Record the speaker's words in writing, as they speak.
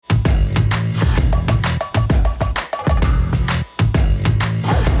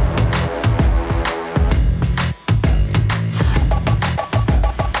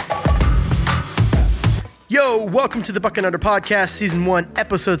Welcome to the Buck and Under Podcast, Season 1,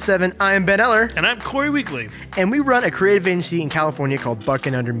 Episode 7. I am Ben Eller. And I'm Corey Weekly. And we run a creative agency in California called Buck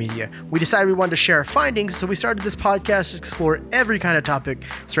and Under Media. We decided we wanted to share our findings, so we started this podcast to explore every kind of topic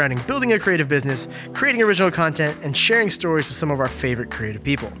surrounding building a creative business, creating original content, and sharing stories with some of our favorite creative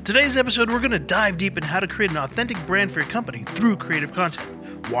people. Today's episode, we're going to dive deep in how to create an authentic brand for your company through creative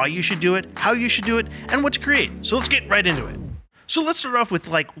content, why you should do it, how you should do it, and what to create. So let's get right into it. So let's start off with,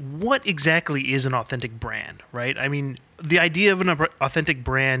 what exactly is an authentic brand, right? I mean, the idea of an authentic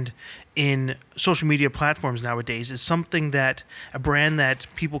brand in social media platforms nowadays is something that a brand that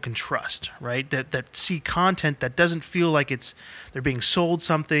people can trust, right? That see content that doesn't feel like they're being sold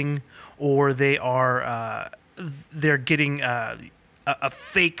something, or they're getting a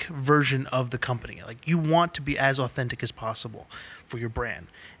fake version of the company. Like, you want to be as authentic as possible for your brand.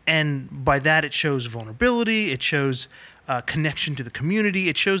 And by that, it shows vulnerability, it shows connection to the community,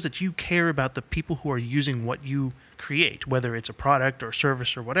 it shows that you care about the people who are using what you create, whether it's a product or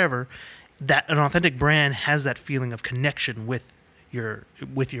service or whatever. That an authentic brand has that feeling of connection with your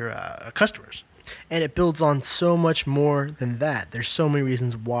customers. And it builds on so much more than that. There's so many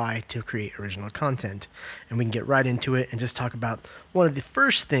reasons why to create original content. And we can get right into it and just talk about one of the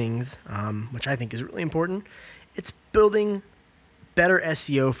first things, which I think is really important. It's building better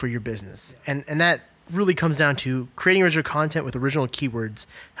SEO for your business. And that really comes down to creating original content with original keywords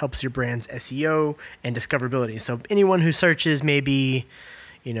helps your brand's SEO and discoverability. So anyone who searches maybe,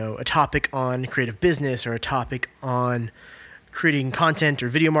 a topic on creative business or a topic on creating content or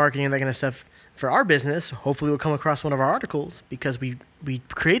video marketing and that kind of stuff for our business, hopefully will come across one of our articles because we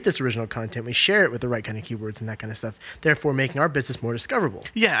create this original content, we share it with the right kind of keywords and that kind of stuff, therefore making our business more discoverable.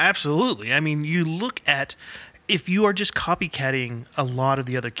 Yeah, absolutely. I mean, you look at, if you are just copycatting a lot of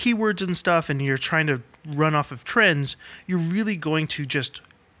the other keywords and stuff and you're trying to run off of trends, you're really going to just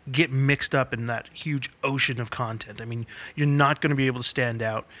get mixed up in that huge ocean of content. I mean, you're not going to be able to stand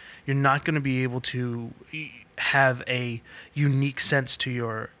out. You're not going to be able to have a unique sense to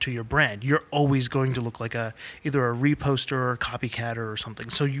your brand. You're always going to look like either a reposter or a copycatter or something.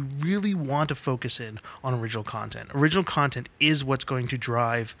 So you really want to focus in on original content. Original content is what's going to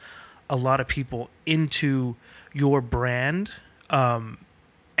drive a lot of people into your brand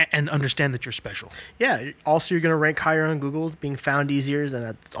and understand that you're special. Yeah. Also, you're going to rank higher on Google, being found easier, and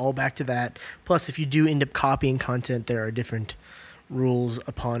that's all back to that. Plus, if you do end up copying content, there are different rules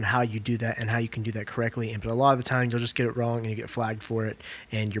upon how you do that and how you can do that correctly. But a lot of the time, you'll just get it wrong and you get flagged for it,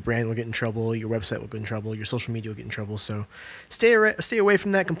 and your brand will get in trouble, your website will get in trouble, your social media will get in trouble. So stay away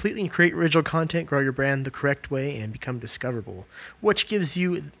from that completely and create original content, grow your brand the correct way, and become discoverable, which gives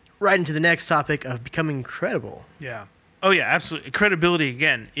you right into the next topic of becoming credible. Yeah. Oh, yeah, absolutely. Credibility,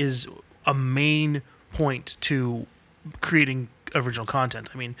 again, is a main point to creating original content.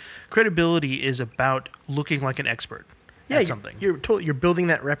 I mean, credibility is about looking like an expert at something. You're building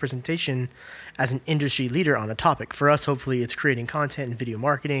that representation as an industry leader on a topic. For us, hopefully, it's creating content and video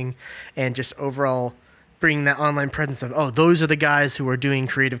marketing and just overall bringing that online presence of, those are the guys who are doing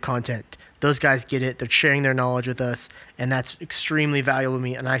creative content. Those guys get it. They're sharing their knowledge with us, and that's extremely valuable to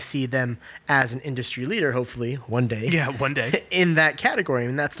me, and I see them as an industry leader, hopefully, one day. Yeah, one day. In that category,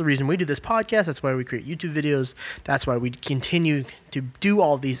 and that's the reason we do this podcast. That's why we create YouTube videos. That's why we continue to do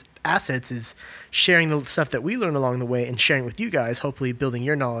all these assets, is sharing the stuff that we learn along the way and sharing with you guys, hopefully building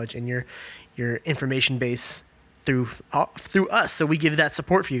your knowledge and your information base through us. So we give that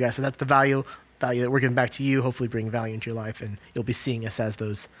support for you guys. So that's the value that we're giving back to you, hopefully bring value into your life, and you'll be seeing us as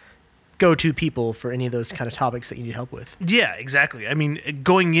those go-to people for any of those kind of topics that you need help with. Yeah, exactly. I mean,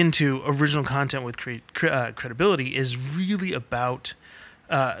 going into original content with credibility is really about,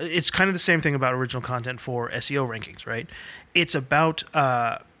 it's kind of the same thing about original content for SEO rankings, right? It's about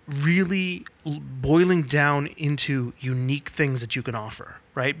really boiling down into unique things that you can offer,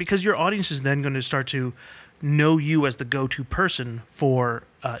 right? Because your audience is then going to start to know you as the go-to person for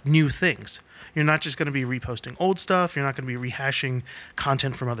new things. You're not just going to be reposting old stuff. You're not going to be rehashing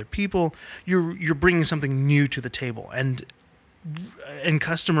content from other people. You're bringing something new to the table, and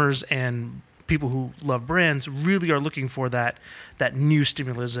customers and people who love brands really are looking for that new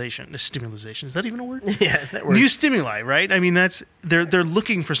stimulation. Is that even a word? Yeah, that works. New stimuli, right? I mean, they're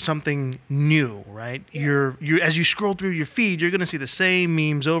looking for something new, right? Yeah. You as you scroll through your feed, you're going to see the same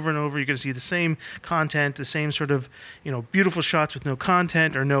memes over and over. You're going to see the same content, the same sort of beautiful shots with no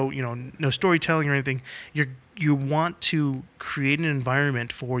content or no storytelling or anything. You want to create an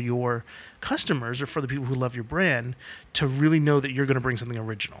environment for your customers or for the people who love your brand to really know that you're going to bring something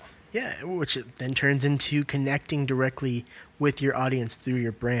original. Yeah, which then turns into connecting directly with your audience through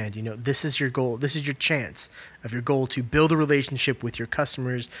your brand. This is your goal. This is your chance of your goal to build a relationship with your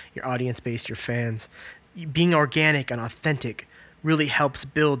customers, your audience base, your fans. being organic and authentic really helps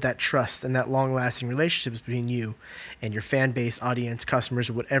build that trust and that long-lasting relationships between you and your fan base, audience, customers,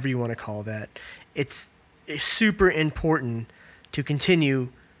 or whatever you want to call that. It's super important to continue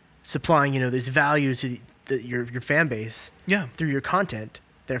supplying, this value to your fan base Yeah. through your content.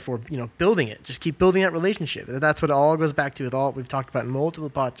 Therefore, building it. Just keep building that relationship. That's what it all goes back to with all we've talked about in multiple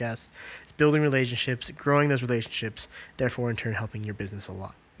podcasts. It's building relationships, growing those relationships, therefore in turn helping your business a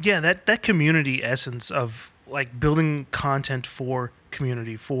lot. Yeah, that community essence of like building content for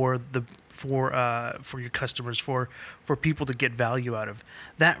community, for your customers, for people to get value out of,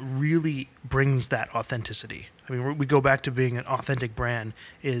 that really brings that authenticity. I mean, we go back to being an authentic brand.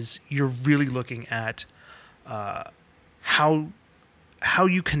 Is you're really looking at how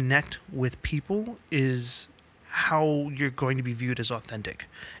you connect with people is how you're going to be viewed as authentic.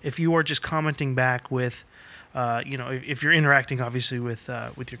 If you are just commenting back with if you're interacting obviously with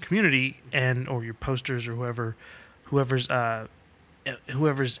your community or your posters or whoever's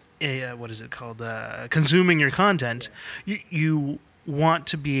consuming your content, you want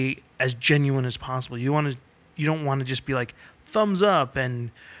to be as genuine as possible. You don't want to just be like thumbs up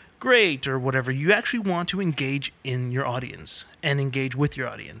and great or whatever. You actually want to engage in your audience and engage with your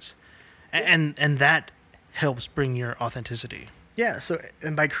audience, and that helps bring your authenticity. Yeah. So,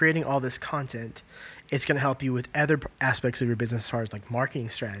 and by creating all this content, it's going to help you with other aspects of your business as far as like marketing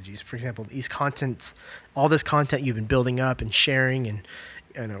strategies. For example, all this content you've been building up and sharing and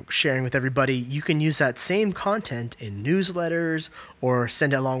sharing with everybody, you can use that same content in newsletters or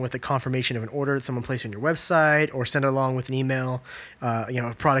send it along with a confirmation of an order that someone placed on your website, or send it along with an email,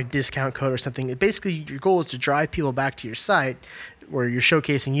 a product discount code or something. Basically, your goal is to drive people back to your site where you're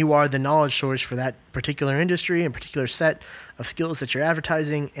showcasing you are the knowledge source for that particular industry and particular set of skills that you're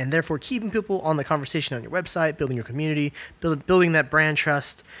advertising, and therefore keeping people on the conversation on your website, building your community, building that brand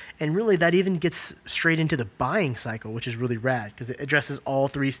trust. And really that even gets straight into the buying cycle, which is really rad because it addresses all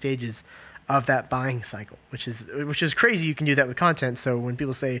three stages of that buying cycle, which is crazy. You can do that with content. So when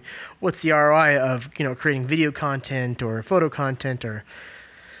people say, what's the ROI of, creating video content or photo content or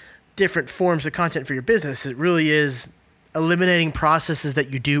different forms of content for your business, it really is eliminating processes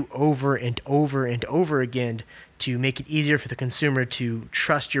that you do over and over and over again to make it easier for the consumer to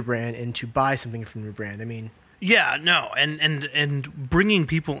trust your brand and to buy something from your brand. I mean, yeah, no, and bringing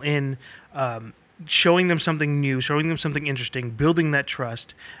people in, showing them something new, showing them something interesting, building that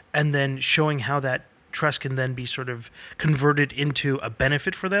trust, and then showing how that trust can then be sort of converted into a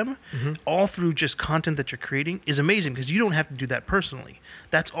benefit for them, all through just content that you're creating, is amazing because you don't have to do that personally.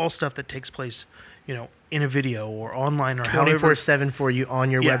 That's all stuff that takes place, in a video or online or 24/7 for you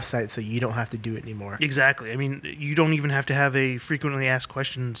on your website, so you don't have to do it anymore. Exactly. I mean, you don't even have to have a frequently asked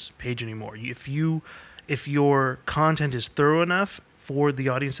questions page anymore. If your content is thorough enough for the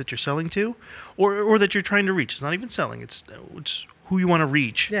audience that you're selling to, or that you're trying to reach, it's not even selling, it's who you want to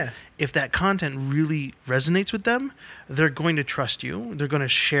reach. Yeah. If that content really resonates with them, they're going to trust you. They're going to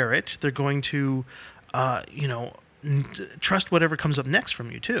share it. They're going to, trust whatever comes up next from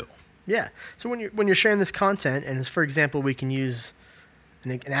you too. Yeah. So when you're sharing this content, and for example, we can use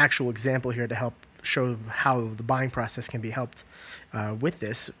an actual example here to help show how the buying process can be helped with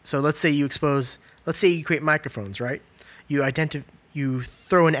this. So let's say you create microphones, right? You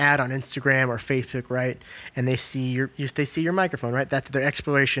throw an ad on Instagram or Facebook, right? And they see your microphone, right? That's their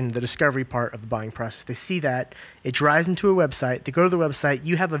exploration, the discovery part of the buying process. They see that, it drives them to a website. They go to the website.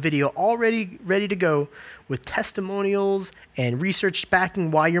 You have a video already ready to go with testimonials and research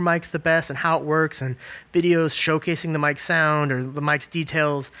backing why your mic's the best and how it works, and videos showcasing the mic sound or the mic's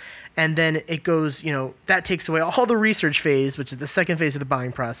details. And then it goes, that takes away all the research phase, which is the second phase of the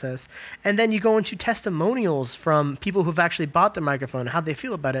buying process. And then you go into testimonials from people who've actually bought the microphone, how they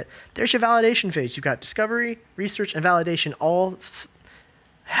feel about it. There's your validation phase. You've got discovery, research, and validation, all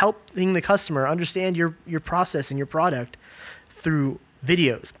helping the customer understand your process and your product through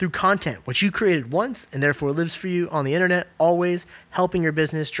videos, through content, which you created once and therefore lives for you on the internet, always helping your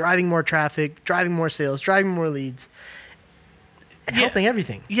business, driving more traffic, driving more sales, driving more leads. And helping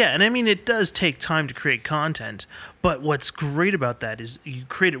everything. Yeah, and I mean, it does take time to create content, but what's great about that is you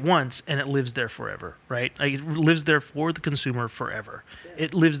create it once and it lives there forever, right? Like, it lives there for the consumer forever. Yes.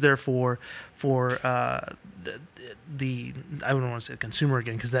 It lives there for the I don't want to say the consumer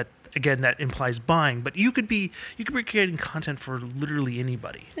again, because that implies buying, but you could be creating content for literally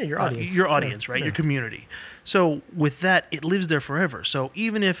anybody. Yeah, your audience. Right? Yeah. Your community. So with that, it lives there forever. So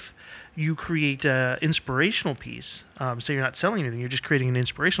even if you create an inspirational piece, say you're not selling anything, you're just creating an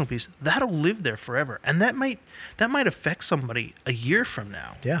inspirational piece, that'll live there forever. And that might affect somebody a year from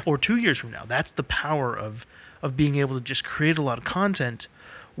now, or 2 years from now. That's the power of being able to just create a lot of content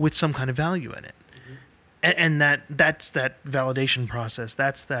with some kind of value in it. And that's that validation process.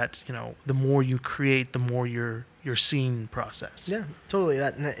 That's that, the more you create, the more you're seen process. Yeah, totally.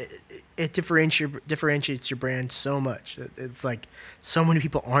 It differentiates your brand so much. It's like so many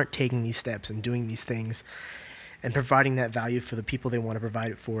people aren't taking these steps and doing these things and providing that value for the people they want to provide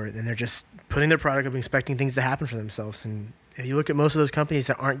it for. And they're just putting their product up and expecting things to happen for themselves. And if you look at most of those companies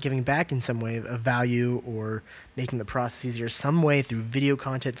that aren't giving back in some way of value or making the process easier some way through video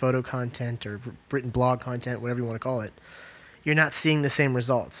content, photo content, or written blog content, whatever you want to call it, you're not seeing the same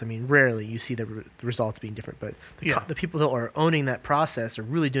results. I mean, rarely you see the results being different, but the people that are owning that process are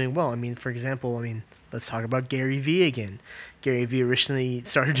really doing well. I mean, for example, let's talk about Gary Vee again. Gary Vee originally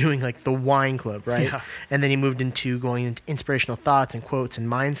started doing like the wine club, right? Yeah. And then he moved into going into inspirational thoughts and quotes and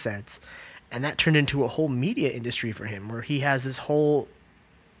mindsets. And that turned into a whole media industry for him, where he has this whole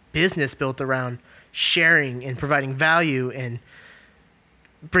business built around sharing and providing value and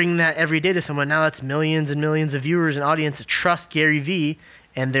bringing that every day to someone. Now that's millions and millions of viewers and audience that trust Gary Vee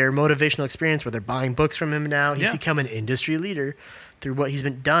and their motivational experience, where they're buying books from him now. He's become an industry leader through what he's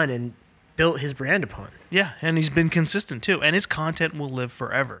been done and built his brand upon. Yeah, and he's been consistent too, and his content will live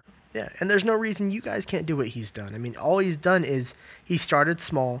forever. Yeah, and there's no reason you guys can't do what he's done. I mean, all he's done is he started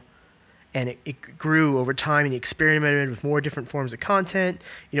small, and it grew over time, and he experimented with more different forms of content,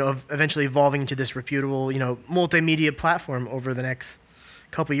 eventually evolving into this reputable, multimedia platform over the next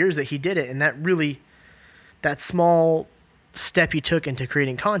couple of years that he did it. And that small step he took into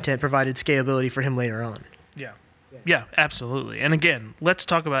creating content provided scalability for him later on. Yeah, absolutely. And again, let's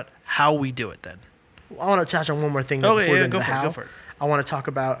talk about how we do it then. I want to touch on one more thing before we go into the how. Go for it. I want to talk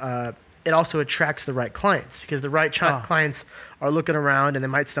about it also attracts the right clients, because the right clients are looking around and they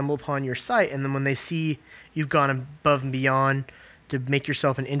might stumble upon your site, and then when they see you've gone above and beyond to make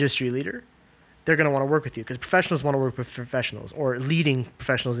yourself an industry leader, they're going to want to work with you, because professionals want to work with professionals, or leading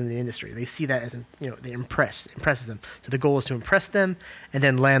professionals in the industry. They see that as, they impresses them. So the goal is to impress them and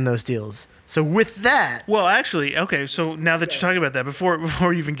then land those deals. So with that... Well, actually, okay, so now that you're talking about that, before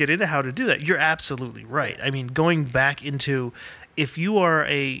we even get into how to do that, you're absolutely right. I mean, going back into, if you are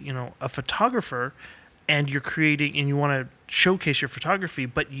a photographer and you're creating and you want to showcase your photography,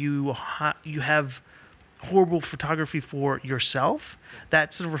 but you have horrible photography for yourself,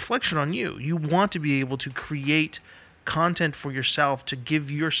 that's a reflection on you. You want to be able to create content for yourself to give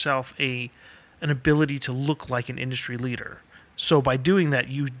yourself an ability to look like an industry leader. So by doing that,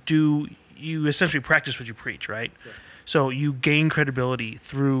 you essentially practice what you preach, right? Yeah. So you gain credibility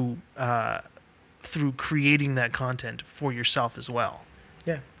through creating that content for yourself as well.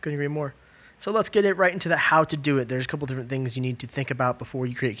 Yeah, couldn't agree more. So let's get it right into the how to do it. There's a couple different things you need to think about before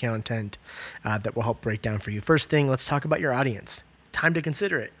you create content that will help break down for you. First thing, let's talk about your audience. Time to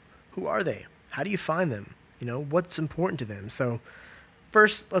consider it. Who are they? How do you find them? What's important to them? So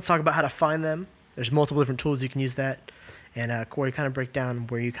first, let's talk about how to find them. There's multiple different tools you can use that. And Corey, kind of break down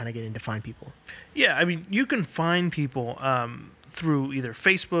where you kind of get in to find people. Yeah, I mean, you can find people through either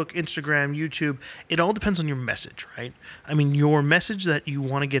Facebook, Instagram, YouTube. It all depends on your message, right? I mean, your message that you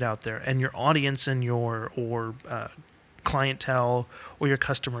want to get out there, and your audience and your clientele or your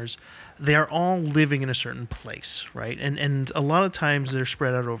customers, they're all living in a certain place, right? And a lot of times they're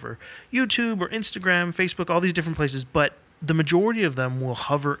spread out over YouTube or Instagram, Facebook, all these different places, but the majority of them will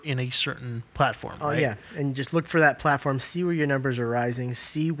hover in a certain platform, right? Oh, yeah. And just look for that platform, see where your numbers are rising,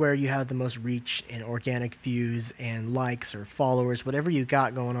 see where you have the most reach and organic views and likes or followers, whatever you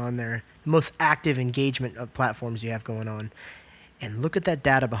got going on there, the most active engagement of platforms you have going on, and look at that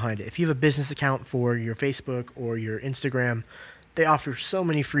data behind it. If you have a business account for your Facebook or your Instagram, they offer so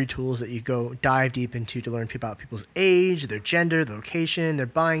many free tools that you go dive deep into to learn about people's age, their gender, their location, their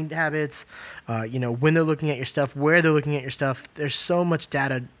buying habits, when they're looking at your stuff, where they're looking at your stuff. There's so much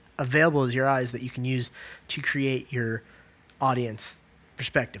data available as your eyes that you can use to create your audience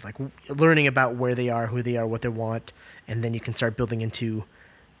perspective, like learning about where they are, who they are, what they want, and then you can start building into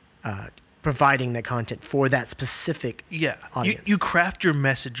providing that content for that specific audience. You craft your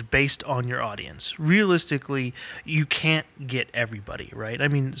message based on your audience. Realistically, you can't get everybody, right? I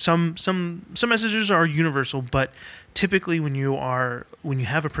mean, some messages are universal, but typically when you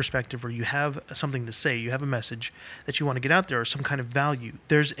have a perspective or you have something to say, you have a message that you want to get out there or some kind of value,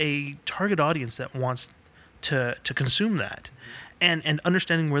 there's a target audience that wants to consume that. And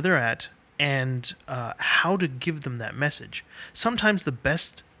understanding where they're at and how to give them that message. Sometimes the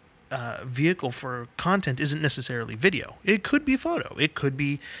best vehicle for content isn't necessarily video. It could be photo. It could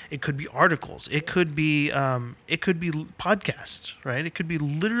be articles. It could be podcasts, right? It could be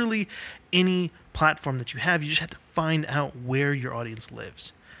literally any platform that you have. You just have to find out where your audience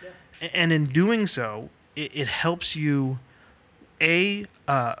lives. Yeah. And in doing so, it helps you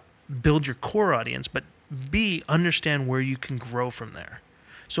build your core audience, but B, understand where you can grow from there.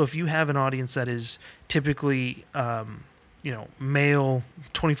 So if you have an audience that is typically, male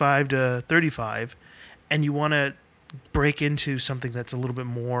 25 to 35, and you want to break into something that's a little bit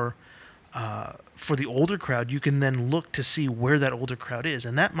more for the older crowd, you can then look to see where that older crowd is,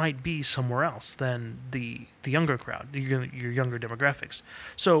 and that might be somewhere else than the younger crowd, your younger demographics.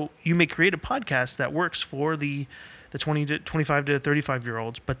 So you may create a podcast that works for the 20 to 25 to 35 year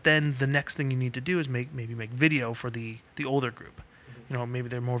olds, but then the next thing you need to do is make video for the older group. Maybe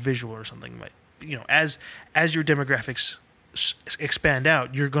they're more visual or something. But as your demographics expand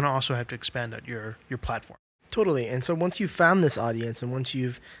out, you're going to also have to expand out your platform. Totally. And so once you've found this audience and once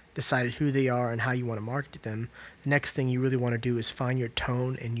you've decided who they are and how you want to market to them, the next thing you really want to do is find your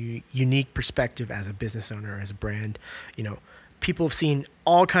tone and your unique perspective as a business owner, as a brand. People have seen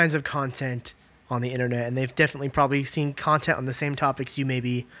all kinds of content on the internet, and they've definitely probably seen content on the same topics you may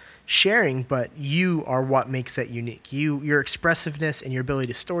be sharing, but you are what makes that unique. Your expressiveness and your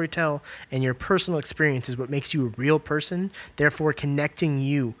ability to storytell and your personal experience is what makes you a real person, therefore connecting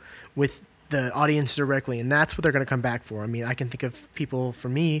you with the audience directly, and that's what they're going to come back for. I mean, I can think of people, for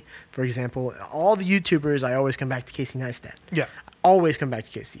me, for example, all the YouTubers, I always come back to Casey Neistat. Yeah. Always come back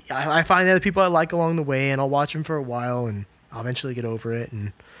to Casey. I find other people I like along the way, and I'll watch them for a while, and I'll eventually get over it,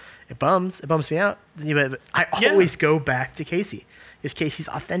 and it bums me out. But I always go back to Casey, because Casey's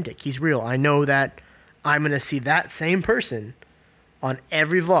authentic. He's real. I know that I'm going to see that same person on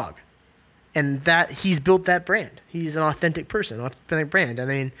every vlog, and that he's built that brand. He's an authentic person, authentic brand. I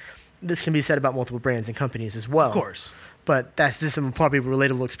mean, this can be said about multiple brands and companies as well. Of course. But that's just some probably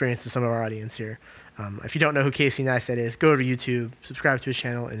relatable experience to some of our audience here. If you don't know who Casey Neistat is, go to YouTube, subscribe to his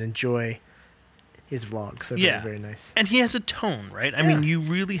channel, and enjoy his vlogs. They're very, very nice. And he has a tone, right? I mean, you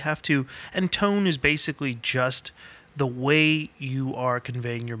really have to... And tone is basically just the way you are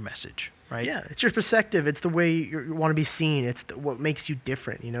conveying your message, right? Yeah, it's your perspective. It's the way you want to be seen. It's what makes you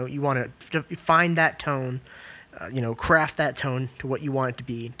different. You want to find that tone, craft that tone to what you want it to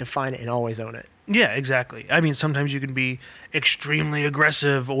be, define it, and always own it. Yeah, exactly. I mean, sometimes you can be extremely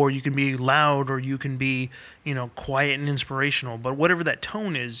aggressive, or you can be loud, or you can be, quiet and inspirational. But whatever that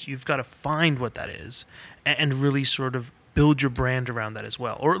tone is, you've got to find what that is and really sort of build your brand around that as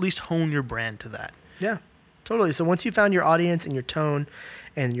well, or at least hone your brand to that. Yeah, totally. So once you found your audience and your tone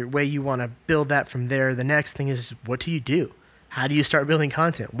and your way you want to build that from there, the next thing is, what do you do? How do you start building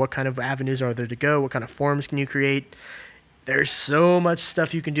content? What kind of avenues are there to go? What kind of forums can you create? There's so much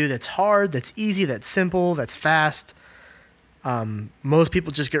stuff you can do that's hard, that's easy, that's simple, that's fast. Most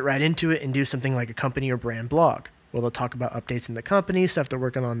people just get right into it and do something like a company or brand blog, where they'll talk about updates in the company, stuff they're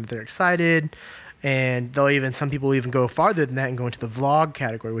working on that they're excited. And some people will even go farther than that and go into the vlog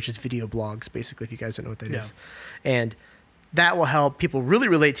category, which is video blogs, basically, if you guys don't know what that is. And that will help people really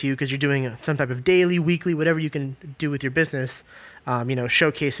relate to you because you're doing some type of daily, weekly, whatever you can do with your business,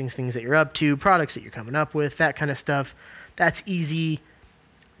 showcasing things that you're up to, products that you're coming up with, that kind of stuff. That's easy,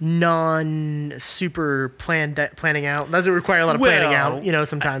 non-super planning out. Doesn't require a lot of planning out,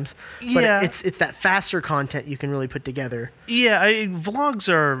 sometimes. But it's that faster content you can really put together. Yeah,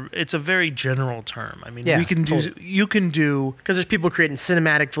 vlogs it's a very general term. I mean, you can do... Because there's people creating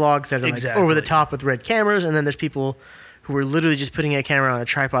cinematic vlogs that are like over the top with red cameras, and then there's people who are literally just putting a camera on a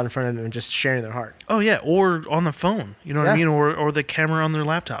tripod in front of them and just sharing their heart. Oh, yeah, or on the phone, you know what I mean? Or the camera on their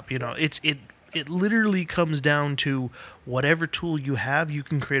laptop, It literally comes down to whatever tool you have, you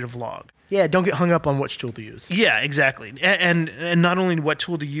can create a vlog. Yeah, don't get hung up on which tool to use. Yeah, exactly. And not only what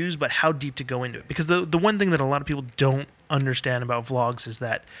tool to use, but how deep to go into it. Because the one thing that a lot of people don't understand about vlogs is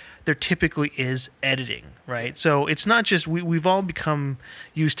that there typically is editing, right? So it's not just, we've all become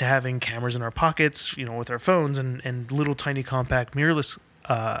used to having cameras in our pockets, with our phones and little tiny compact mirrorless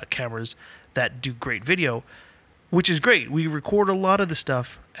cameras that do great video, which is great. We record a lot of the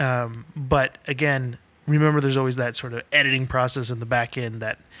stuff, but again, remember there's always that sort of editing process in the back end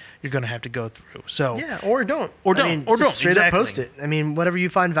that you're going to have to go through. So or don't. Straight up post it. I mean, whatever you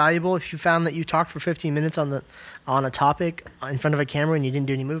find valuable. If you found that you talked for 15 minutes on a topic in front of a camera and you didn't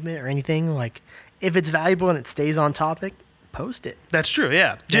do any movement or anything, like if it's valuable and it stays on topic, post it. That's true,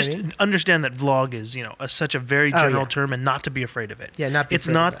 yeah. Just understand that vlog is, such a very general term, and not to be afraid of it. Yeah, it's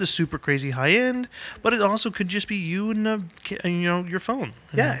not the super crazy high end, but it also could just be you and your phone.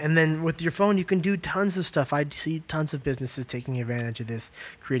 Yeah, and then with your phone, you can do tons of stuff. I see tons of businesses taking advantage of this,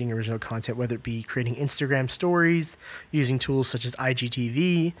 creating original content, whether it be creating Instagram stories, using tools such as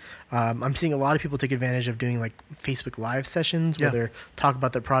IGTV. I'm seeing a lot of people take advantage of doing like Facebook Live sessions where they talk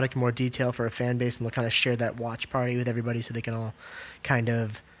about their product in more detail for a fan base, and they'll kind of share that watch party with everybody so they can all kind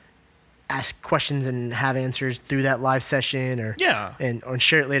of ask questions and have answers through that live session, or Yeah. or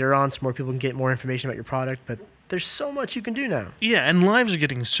share it later on so more people can get more information about your product. But there's so much you can do now. Yeah, and lives are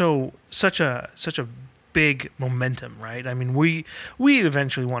getting such a big momentum, right? I mean, we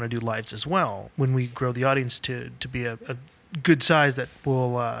eventually want to do lives as well when we grow the audience to be a good size that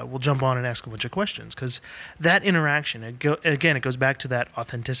will jump on and ask a bunch of questions, because that interaction, it goes back to that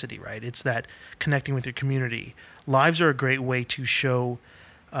authenticity, right? It's that connecting with your community. Lives are a great way to show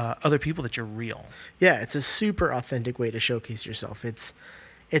other people that you're real. Yeah, it's a super authentic way to showcase yourself. It's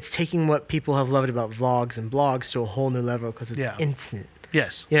taking what people have loved about vlogs and blogs to a whole new level because it's instant.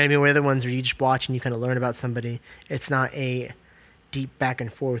 Yes. You know what I mean? Where the ones where you just watch and you kind of learn about somebody. It's not a deep back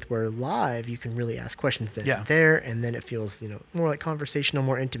and forth, where live you can really ask questions that are there, and then it feels, more like conversational,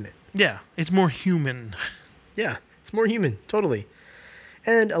 more intimate. Yeah, it's more human. Yeah, it's more human, totally.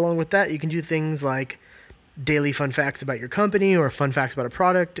 And along with that, you can do things like daily fun facts about your company or fun facts about a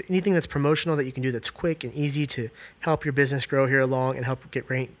product, anything that's promotional that you can do that's quick and easy to help your business grow here along and help get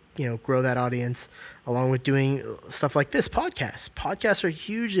great, grow that audience, along with doing stuff like this podcast. Podcasts are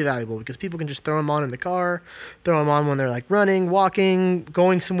hugely valuable because people can just throw them on in the car, throw them on when they're like running, walking,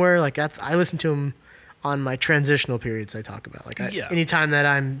 going somewhere. Like I listen to them on my transitional periods I talk about. Anytime that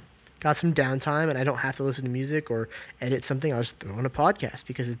I'm got some downtime and I don't have to listen to music or edit something, I'll just throw on a podcast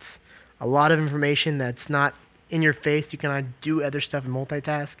because it's a lot of information that's not in your face. You can do other stuff and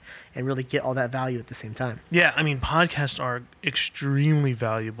multitask and really get all that value at the same time. Yeah, I mean, podcasts are extremely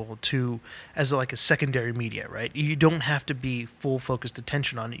valuable as like a secondary media, right? You don't have to be full focused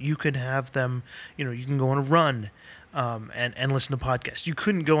attention on it. You can have them, you can go on a run and listen to podcasts. You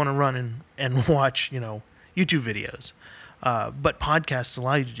couldn't go on a run and watch, YouTube videos. But podcasts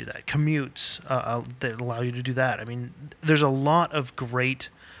allow you to do that. Commutes that allow you to do that. I mean, there's a lot of great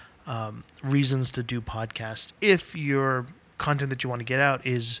reasons to do podcasts if your content that you want to get out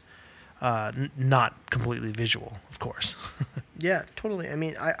is not completely visual, of course. Yeah, totally. I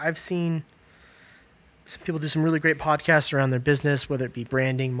mean, I've seen some people do some really great podcasts around their business, whether it be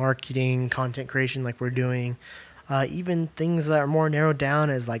branding, marketing, content creation like we're doing, even things that are more narrowed down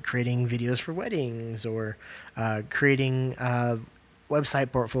as like creating videos for weddings or creating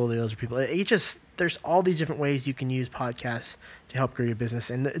website portfolios for people. There's all these different ways you can use podcasts to help grow your business,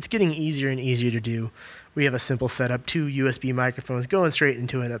 and it's getting easier and easier to do. We have a simple setup, 2 USB microphones going straight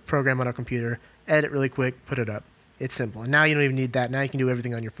into a program on our computer, edit really quick, put it up. It's simple. And now you don't even need that. Now you can do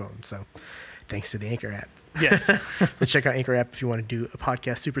everything on your phone. So thanks to the Anchor app. Yes. Let's check out Anchor app if you want to do a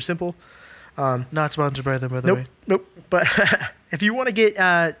podcast super simple. Not sponsored by them, by the way. Nope. But if you want to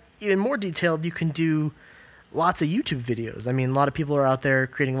get even more detailed, you can do lots of YouTube videos. I mean, a lot of people are out there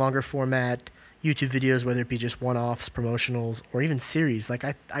creating longer format YouTube videos, whether it be just one-offs, promotionals, or even series. Like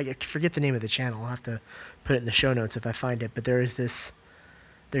I forget the name of the channel. I'll have to put it in the show notes if I find it. But there's this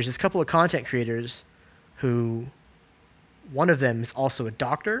couple of content creators who, one of them is also a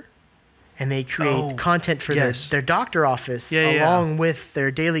doctor, and they create content for their doctor office along with their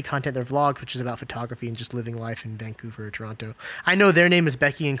daily content, their vlog, which is about photography and just living life in Vancouver or Toronto. I know their name is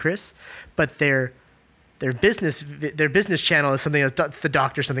Becky and Chris, but their business channel is something that's the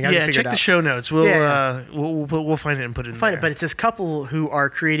doctor something. Yeah, check the show notes. We'll find it and put it in there. But it's this couple who are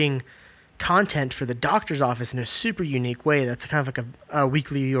creating content for the doctor's office in a super unique way. That's kind of like a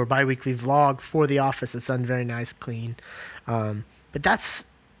weekly or bi-weekly vlog for the office that's done very nice, clean. But that's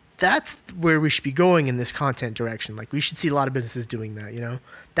where we should be going in this content direction. Like, we should see a lot of businesses doing that,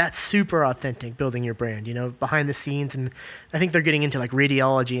 That's super authentic, building your brand, behind the scenes. And I think they're getting into, like,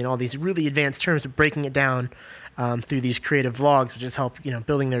 radiology and all these really advanced terms of breaking it down through these creative vlogs, which just help,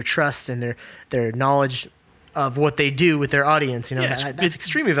 building their trust and their knowledge of what they do with their audience. That's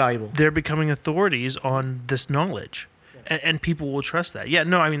extremely valuable. They're becoming authorities on this knowledge. And people will trust that. Yeah,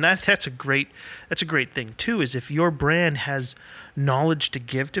 no, I mean that's a great thing too. Is if your brand has knowledge to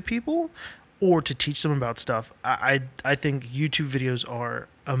give to people or to teach them about stuff, I think YouTube videos are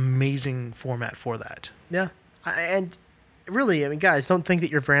amazing format for that. Yeah, and really, I mean, guys, don't think that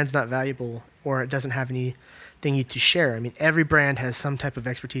your brand's not valuable or it doesn't have anything to share. I mean, every brand has some type of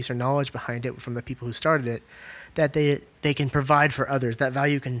expertise or knowledge behind it from the people who started it that they can provide for others. That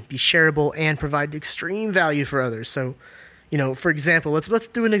value can be shareable and provide extreme value for others. So, for example, let's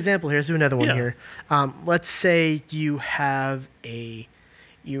do an example here. Let's do another one here. Let's say you have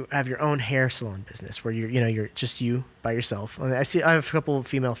your own hair salon business where you're just you by yourself. I have a couple of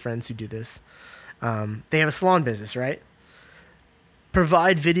female friends who do this. They have a salon business, right?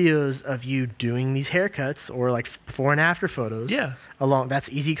 Provide videos of you doing these haircuts or like before and after photos. Yeah.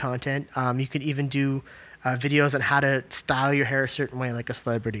 That's easy content. You could even do videos on how to style your hair a certain way, like a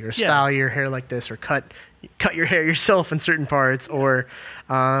celebrity, or style your hair like this, or cut your hair yourself in certain parts, or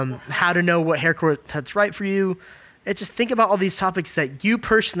how to know what haircut's right for you. Just think about all these topics that you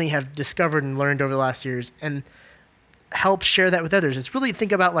personally have discovered and learned over the last years, and help share that with others. It's really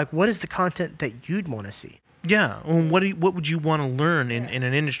think about like what is the content that you'd want to see. Yeah. Well, what would you want to learn in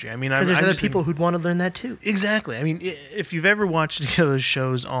an industry? I mean, because there's other people who'd want to learn that too. Exactly. I mean, if you've ever watched those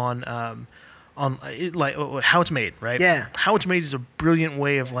shows on like How It's Made, right? Yeah. How It's Made is a brilliant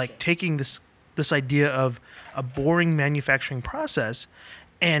way of like taking this idea of a boring manufacturing process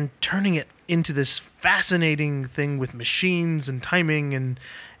and turning it into this fascinating thing with machines and timing and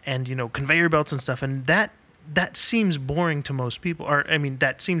conveyor belts and stuff, and that seems boring to most people, or I mean,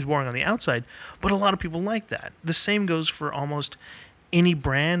 that seems boring on the outside, but a lot of people like that. The same goes for almost any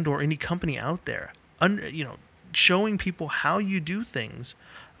brand or any company out there. Showing people how you do things,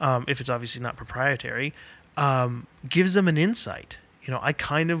 if it's obviously not proprietary, gives them an insight. I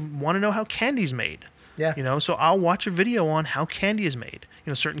kind of want to know how candy's made. Yeah. So I'll watch a video on how candy is made.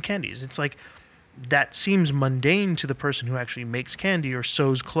 Certain candies. It's like, that seems mundane to the person who actually makes candy or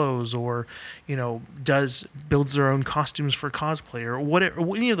sews clothes or builds their own costumes for cosplay or whatever,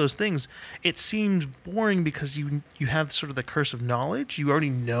 or any of those things. It seems boring because you have sort of the curse of knowledge. You already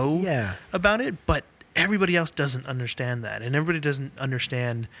know about it, but everybody else doesn't understand that, and everybody doesn't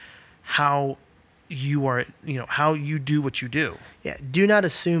understand how you are, how you do what you do. Yeah. Do not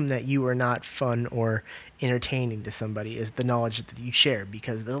assume that you are not fun or entertaining to somebody is the knowledge that you share,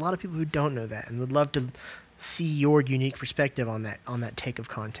 because there's a lot of people who don't know that and would love to see your unique perspective on that take of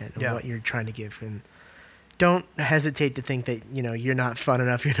content and what you're trying to give. And don't hesitate to think that you're not fun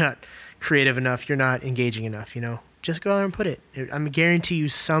enough, you're not creative enough, you're not engaging enough. Just go out and put it. I'm guarantee you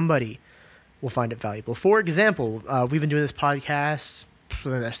somebody will find it valuable. For example, we've been doing this podcast,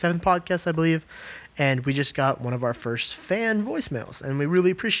 our 7th podcast, I believe, and we just got one of our first fan voicemails, and we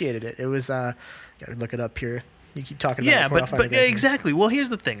really appreciated it. It was gotta look it up here. You keep talking about it. But exactly. Well, here's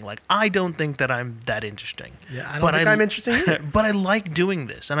the thing. Like, I don't think that I'm that interesting. Yeah, I don't think I'm interesting either. But I like doing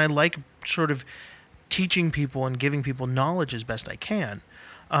this, and I like sort of teaching people and giving people knowledge as best I can.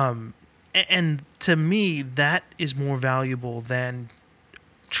 And to me, that is more valuable than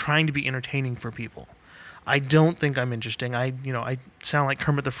trying to be entertaining for people. I don't think I'm interesting. I sound like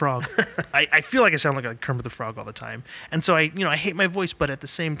Kermit the Frog. I feel like I sound like a Kermit the Frog all the time. And so I hate my voice, but at the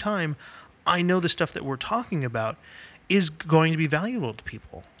same time, I know the stuff that we're talking about is going to be valuable to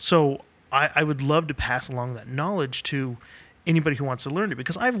people. So I would love to pass along that knowledge to anybody who wants to learn it,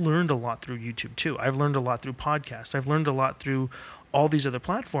 because I've learned a lot through YouTube too. I've learned a lot through podcasts. I've learned a lot through all these other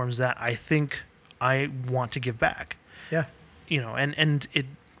platforms that I think I want to give back. Yeah. And it,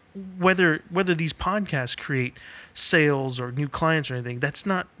 whether these podcasts create sales or new clients or anything, that's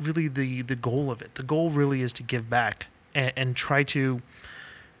not really the goal of it. The goal really is to give back and try to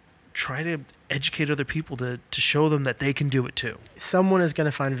educate other people to show them that they can do it too. Someone is going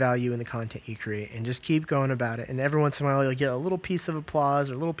to find value in the content you create, and just keep going about it. And every once in a while, you'll get a little piece of applause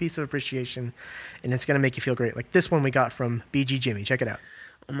or a little piece of appreciation, and it's going to make you feel great. Like this one we got from BG Jimmy. Check it out.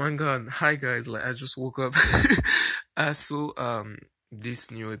 Oh my god. Hi guys. Like, I just woke up. I saw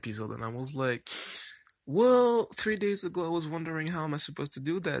this new episode and I was like, well, 3 days ago I was wondering how am I supposed to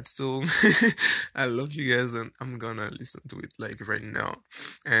do that. So I love you guys and I'm gonna listen to it like right now.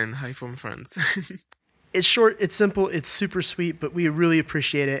 And hi from France. It's short, it's simple, it's super sweet, but we really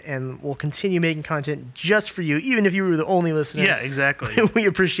appreciate it, and we'll continue making content just for you, even if you were the only listener. Yeah, exactly. We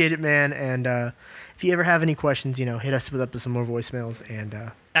appreciate it, man. And if you ever have any questions, hit us up with some more voicemails.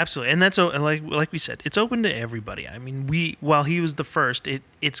 And absolutely, and that's like we said, it's open to everybody. I mean, while he was the first,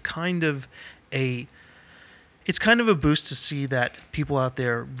 it's kind of a boost to see that people out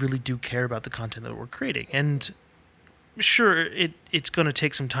there really do care about the content that we're creating. And sure, it's going to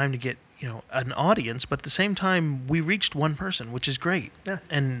take some time to get an audience, but at the same time, we reached one person, which is great. Yeah.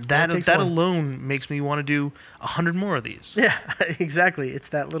 And that alone makes me want to do 100 more of these. Yeah, exactly. It's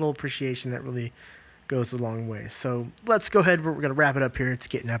that little appreciation that really goes a long way. So let's go ahead. We're going to wrap it up here. It's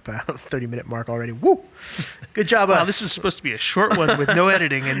getting up a 30-minute mark already. Woo! Good job, us. Wow, this was supposed to be a short one with no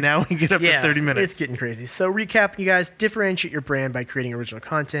editing, and now we get up to 30 minutes. It's getting crazy. So recap, you guys, differentiate your brand by creating original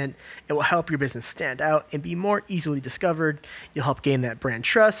content. It will help your business stand out and be more easily discovered. You'll help gain that brand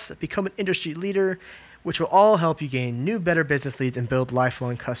trust, become an industry leader, which will all help you gain new, better business leads and build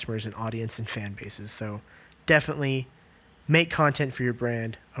lifelong customers and audience and fan bases. So definitely make content for your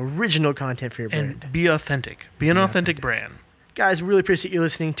brand, original content for your brand. And be authentic. Be an authentic brand. Guys, we really appreciate you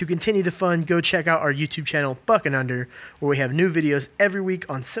listening. To continue the fun, go check out our YouTube channel, Bucking Under, where we have new videos every week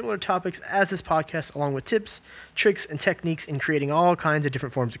on similar topics as this podcast, along with tips, tricks, and techniques in creating all kinds of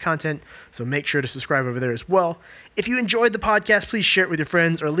different forms of content. So make sure to subscribe over there as well. If you enjoyed the podcast, please share it with your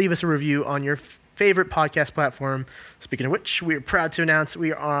friends or leave us a review on your favorite podcast platform. Speaking of which, we are proud to announce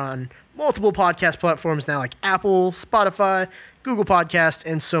we are on multiple podcast platforms now, like Apple, Spotify, Google Podcast,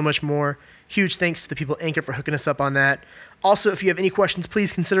 and so much more. Huge thanks to the people at Anchor for hooking us up on that. Also, if you have any questions,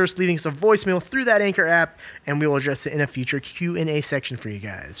 please consider us leaving us a voicemail through that Anchor app, and we will address it in a future Q&A section for you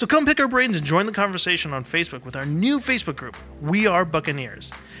guys. So come pick our brains and join the conversation on Facebook with our new Facebook group, We Are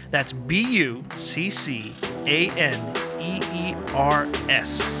Buccaneers. That's BUCCANEERS.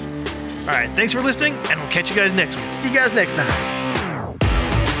 All right, thanks for listening, and we'll catch you guys next week. See you guys next time.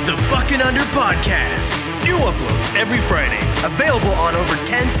 The Bucking Under Podcast. New uploads every Friday. Available on over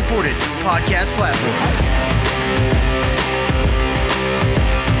 10 supported podcast platforms.